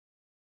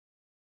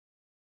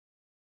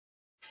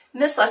In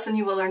this lesson,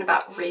 you will learn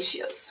about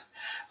ratios.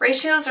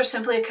 Ratios are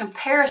simply a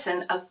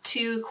comparison of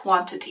two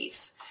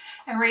quantities.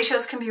 And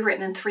ratios can be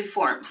written in three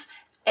forms.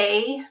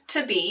 A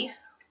to B,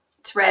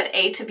 it's read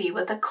A to B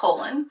with a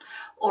colon,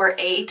 or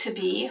A to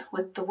B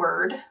with the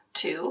word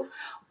to,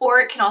 or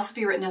it can also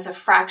be written as a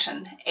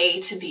fraction, A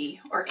to B,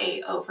 or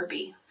A over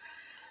B.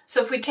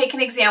 So if we take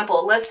an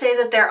example, let's say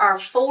that there are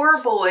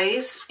 4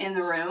 boys in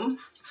the room,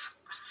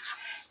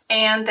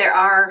 and there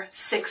are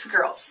 6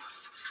 girls.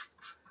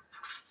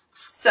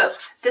 So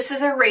this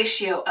is a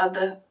ratio of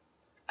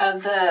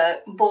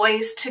the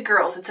boys to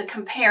girls. It's a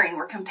comparing.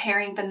 We're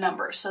comparing the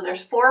numbers. So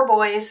there's 4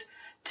 boys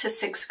to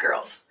 6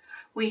 girls.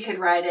 We could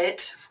write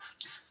it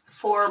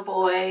 4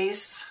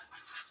 boys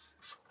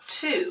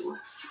to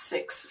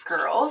 6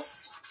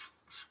 girls.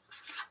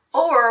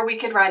 Or we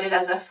could write it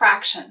as a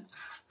fraction.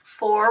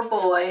 4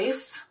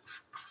 boys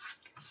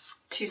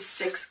to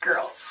 6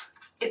 girls.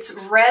 It's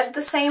read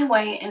the same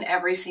way in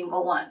every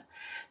single one.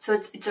 So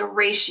it's a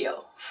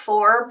ratio,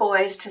 4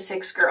 boys to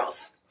 6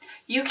 girls.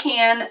 You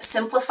can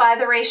simplify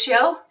the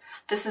ratio.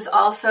 This is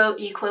also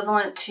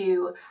equivalent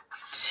to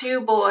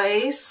 2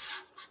 boys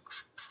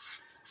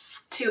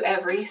to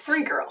every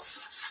 3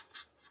 girls.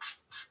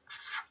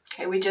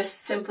 Okay, we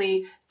just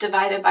simply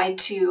divided by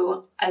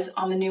 2 as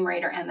on the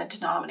numerator and the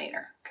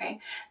denominator. Okay,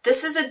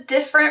 this is a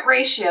different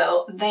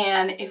ratio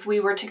than if we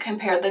were to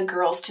compare the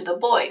girls to the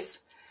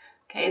boys.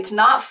 Okay, it's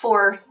not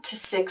 4 to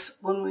 6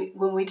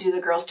 when we do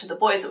the girls to the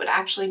boys. It would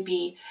actually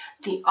be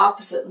the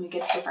opposite. Let me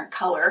get a different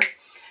color.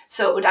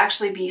 So it would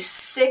actually be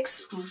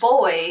 6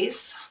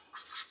 boys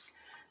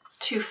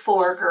to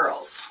 4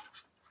 girls.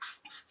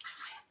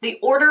 The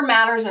order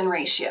matters in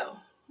ratio.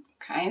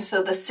 Okay,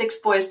 so the 6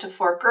 boys to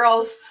 4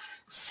 girls,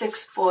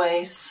 6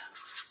 boys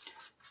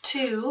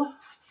to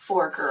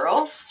 4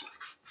 girls,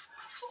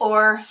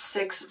 or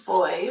 6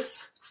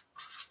 boys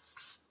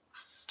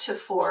to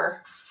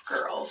 4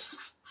 girls.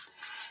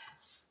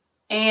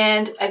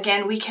 And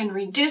again, we can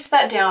reduce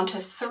that down to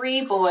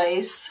 3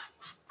 boys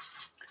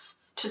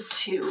to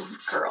 2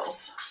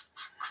 girls.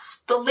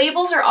 The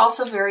labels are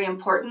also very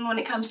important when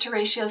it comes to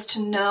ratios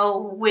to know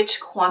which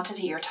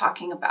quantity you're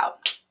talking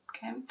about.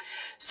 Okay,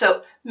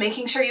 so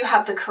making sure you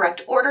have the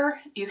correct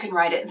order. You can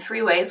write it in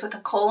 3 ways: with a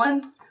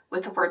colon,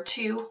 with the word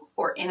to,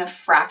 or in a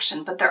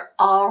fraction, but they're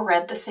all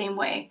read the same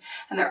way,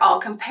 and they're all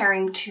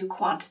comparing 2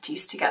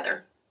 quantities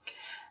together.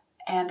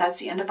 And that's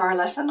the end of our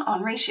lesson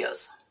on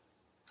ratios.